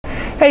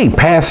Hey,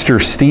 Pastor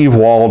Steve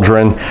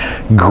Waldron,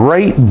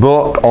 great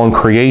book on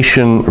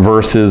creation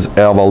versus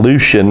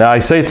evolution. Now, I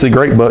say it's a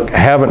great book.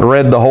 Haven't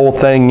read the whole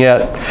thing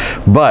yet,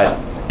 but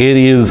it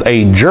is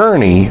a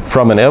journey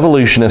from an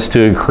evolutionist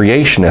to a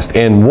creationist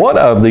and one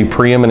of the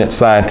preeminent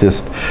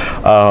scientists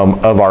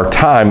of our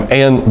time.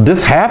 And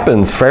this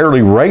happens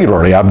fairly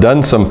regularly. I've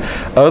done some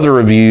other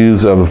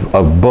reviews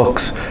of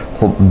books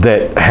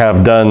that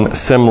have done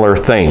similar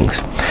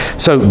things.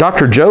 So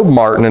Dr. Jobe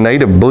Martin, a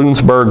native of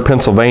Bloomsburg,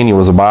 Pennsylvania,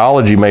 was a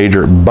biology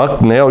major at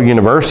Bucknell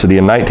University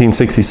and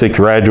 1966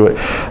 graduate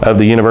of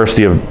the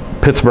University of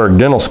Pittsburgh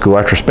Dental School.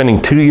 After spending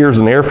 2 years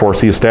in the Air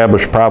Force, he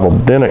established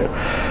private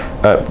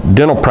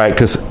dental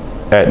practice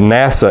at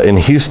NASA in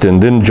Houston,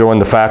 then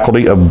joined the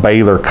faculty of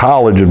Baylor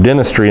College of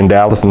Dentistry in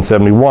Dallas in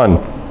 '71.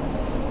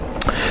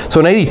 So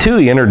in '82,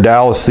 he entered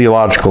Dallas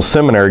Theological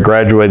Seminary,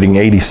 graduating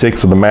in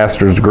 '86 with a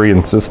master's degree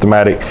in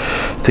systematic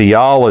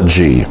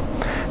theology.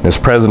 And as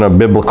president of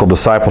Biblical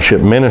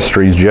Discipleship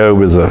Ministries,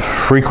 Jobe is a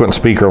frequent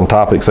speaker on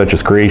topics such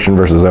as creation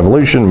versus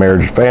evolution,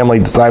 marriage, family,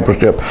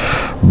 discipleship,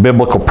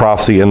 biblical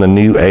prophecy, and the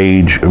New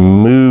Age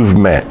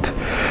movement.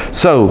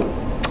 So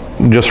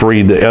just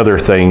read the other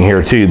thing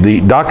here too.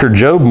 Dr.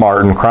 Jobe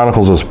Martin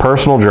chronicles his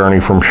personal journey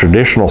from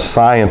traditional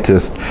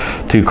scientist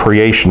to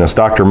creationist.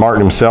 Dr.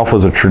 Martin himself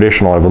was a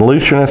traditional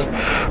evolutionist,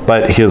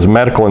 but his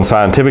medical and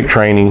scientific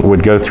training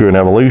would go through an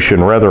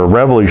evolution, rather a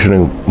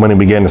revolution, when he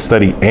began to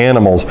study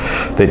animals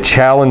that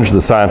challenged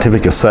the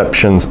scientific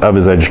assumptions of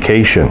his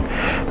education.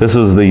 This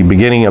was the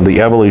beginning of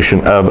the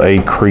evolution of a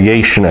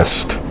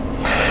creationist.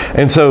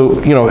 And so,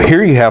 you know,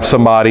 here you have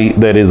somebody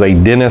that is a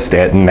dentist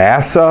at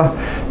NASA,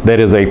 that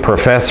is a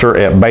professor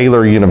at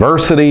Baylor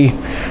University,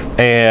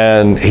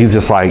 and he's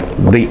just like,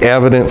 the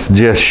evidence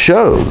just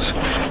shows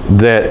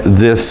that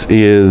this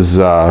is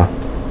the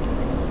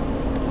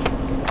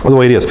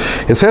way it is.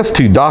 It says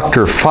to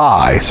Dr.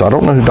 Phi, so I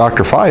don't know who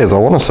Dr. Phi is. I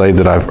want to say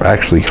that I've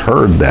actually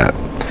heard that.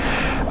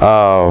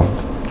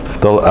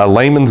 A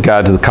layman's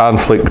guide to the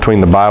conflict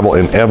between the Bible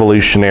and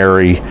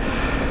evolutionary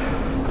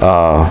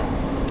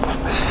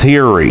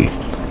theory.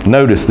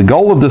 Notice, the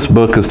goal of this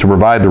book is to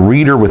provide the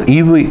reader with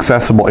easily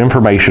accessible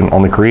information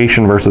on the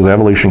creation versus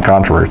evolution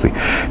controversy.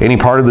 Any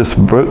part of this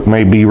book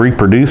may be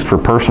reproduced for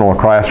personal or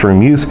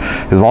classroom use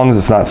as long as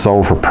it's not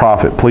sold for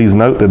profit. Please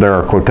note that there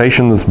are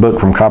quotations in this book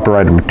from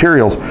copyrighted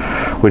materials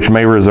which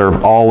may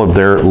reserve all of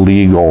their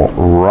legal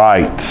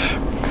rights.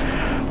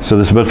 So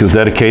this book is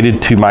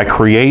dedicated to my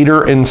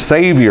Creator and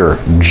Savior,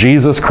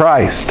 Jesus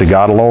Christ. To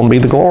God alone be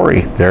the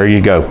glory. There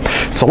you go.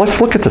 So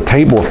let's look at the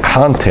table of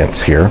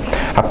contents here.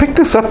 I picked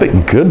this up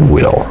at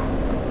Goodwill.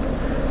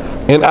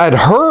 And I'd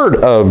heard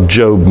of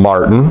Jobe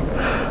Martin,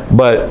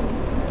 but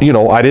you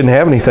know, I didn't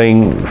have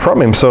anything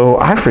from him, so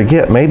I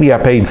forget, maybe I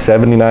paid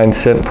 79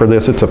 cents for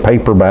this. It's a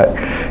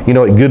paperback. You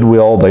know, at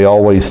Goodwill, they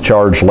always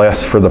charge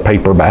less for the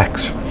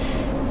paperbacks.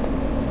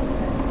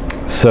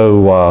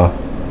 So,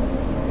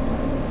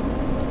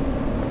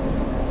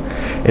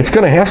 it's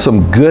going to have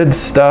some good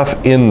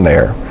stuff in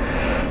there.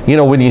 You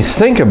know, when you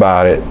think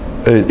about it,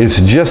 it's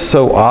just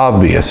so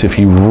obvious if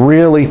you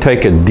really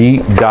take a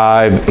deep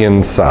dive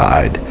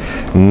inside.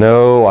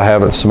 No, I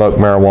haven't smoked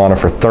marijuana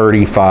for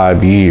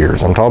 35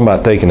 years. I'm talking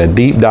about taking a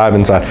deep dive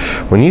inside.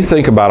 When you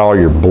think about all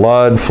your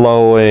blood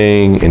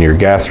flowing and your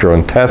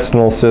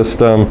gastrointestinal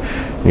system,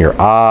 your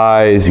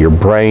eyes, your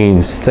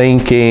brain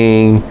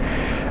thinking,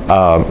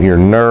 your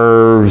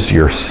nerves,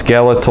 your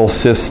skeletal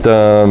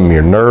system,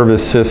 your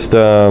nervous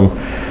system,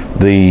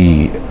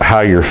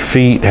 how your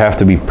feet have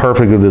to be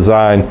perfectly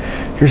designed.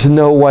 There's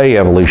no way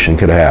evolution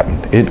could have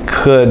happened. It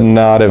could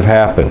not have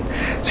happened.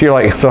 So you're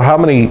like, so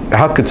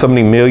how could so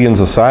many millions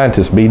of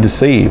scientists be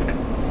deceived?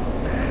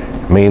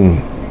 I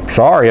mean,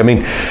 sorry. I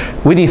mean,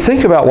 when you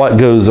think about what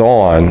goes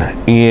on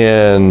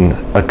in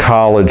a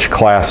college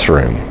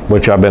classroom,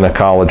 which I've been a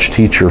college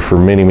teacher for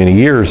many, many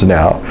years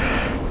now,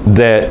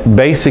 that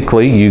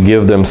basically you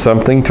give them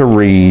something to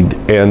read,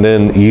 and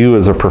then you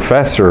as a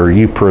professor,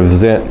 you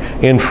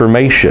present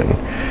information.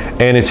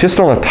 And it's just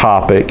on a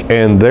topic,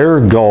 and their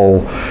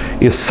goal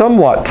is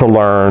somewhat to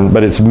learn,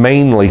 but it's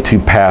mainly to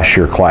pass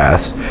your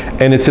class.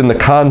 And it's in the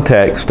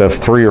context of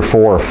 3 or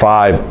 4 or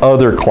 5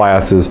 other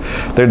classes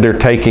that they're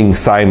taking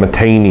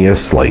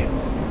simultaneously.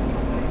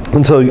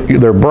 And so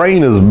their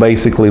brain is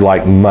basically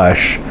like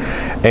mush,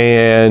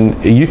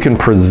 and you can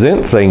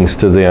present things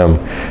to them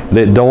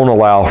that don't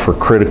allow for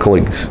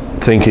critical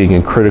thinking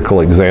and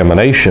critical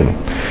examination.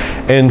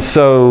 And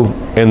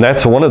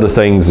that's one of the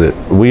things that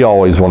we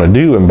always want to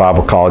do in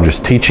Bible college, is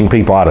teaching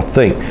people how to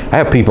think. I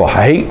have people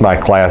hate my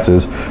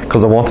classes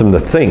because I want them to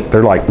think.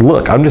 They're like,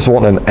 look, I'm just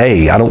wanting an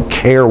A. I don't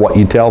care what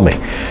you tell me.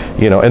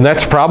 You know, and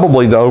that's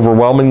probably the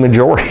overwhelming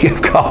majority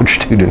of college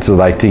students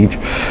that I teach.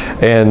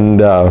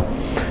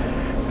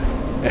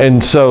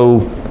 And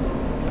so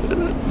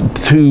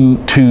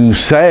to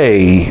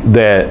say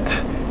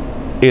that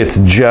it's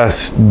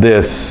just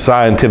this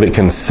scientific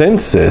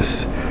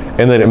consensus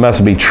and that it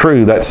must be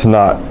true, that's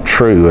not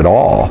true at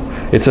all.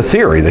 It's a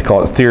theory. They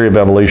call it theory of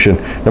evolution,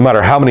 no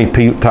matter how many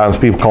times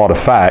people call it a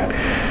fact,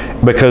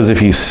 because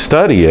if you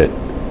study it,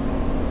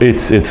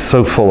 it's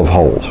so full of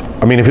holes.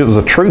 I mean, if it was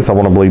the truth, I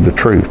want to believe the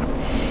truth.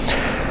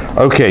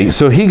 Okay,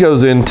 so he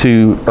goes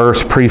into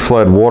Earth's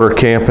pre-flood water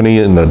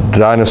campany and the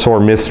dinosaur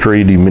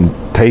mystery. Do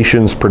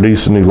mutations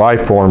produce new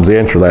life forms? The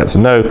answer to that is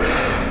no.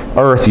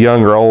 Earth,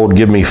 young or old,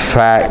 give me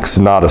facts,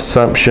 not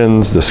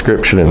assumptions.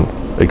 Deception in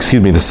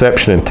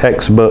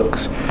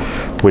textbooks,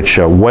 which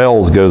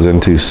Wells goes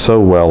into so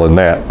well in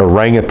that.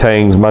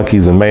 Orangutans,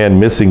 monkeys, and man,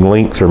 missing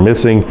links are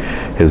missing.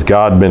 Has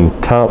God been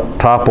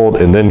toppled?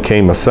 And then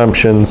came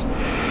assumptions.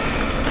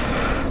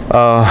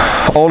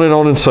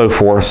 On and so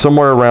forth.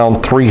 Somewhere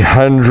around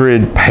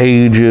 300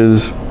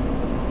 pages.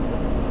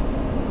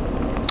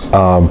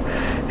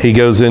 He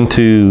goes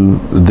into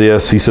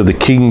this. He said the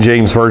King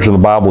James Version of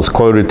the Bible is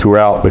quoted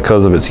throughout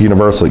because of its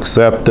universal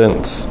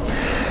acceptance.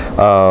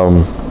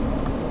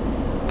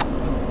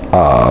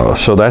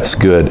 So that's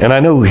good. And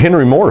I know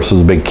Henry Morris is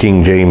a big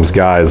King James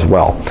guy as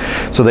well.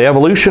 So The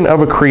Evolution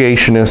of a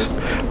Creationist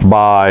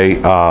by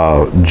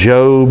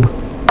Jobe.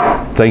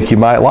 Think you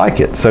might like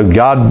it. So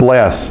God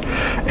bless,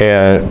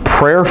 and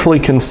prayerfully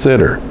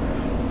consider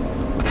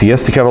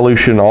theistic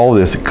evolution. All of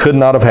this, it could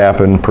not have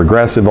happened.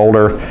 Progressive old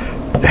Earth,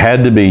 it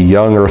had to be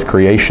young Earth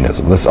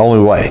creationism. That's the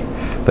only way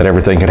that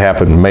everything could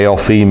happen. Male,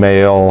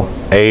 female,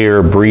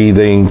 air,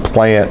 breathing,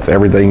 plants,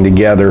 everything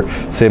together.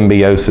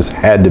 Symbiosis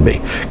had to be.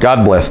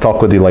 God bless.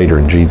 Talk with you later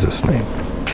in Jesus' name.